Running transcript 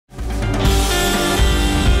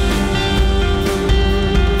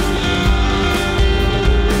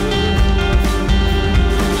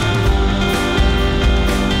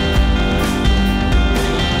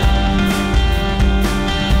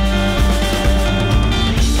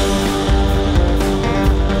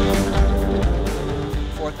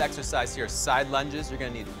exercise here, side lunges. You're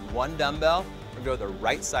gonna need one dumbbell. We're gonna go to the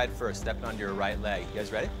right side first, stepping onto your right leg. You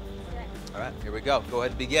guys ready? Yeah. All right, here we go. Go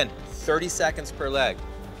ahead and begin. 30 seconds per leg.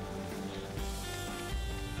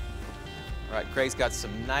 All right, Craig's got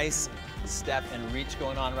some nice step and reach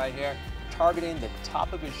going on right here. Targeting the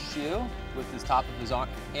top of his shoe with his top of his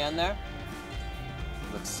hand there.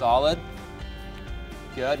 Looks solid.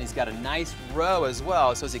 Good, and he's got a nice row as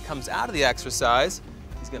well. So as he comes out of the exercise,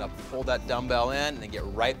 he's gonna pull that dumbbell in and then get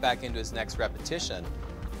right back into his next repetition.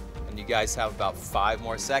 And you guys have about 5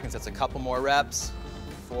 more seconds. That's a couple more reps.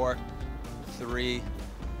 4, 3,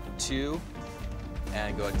 2,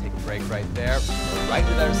 and go ahead and take a break right there. Go right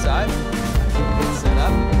to the other side. Set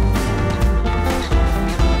up.